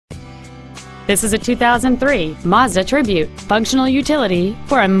This is a 2003 Mazda Tribute, functional utility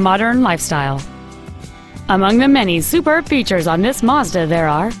for a modern lifestyle. Among the many superb features on this Mazda there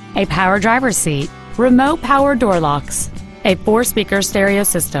are a power driver's seat, remote power door locks, a 4-speaker stereo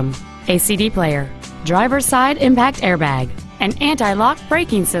system, a CD player, driver's side impact airbag, an anti-lock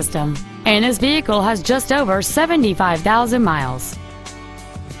braking system, and this vehicle has just over 75,000 miles.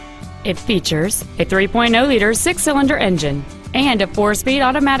 It features a 3.0-liter 6-cylinder engine and a 4-speed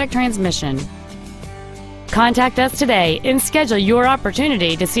automatic transmission. Contact us today and schedule your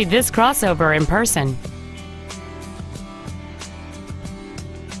opportunity to see this crossover in person.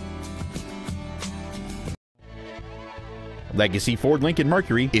 Legacy Ford Lincoln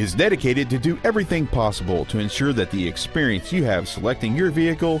Mercury is dedicated to do everything possible to ensure that the experience you have selecting your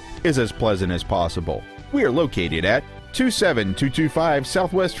vehicle is as pleasant as possible. We are located at 27225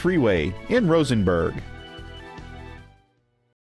 Southwest Freeway in Rosenberg.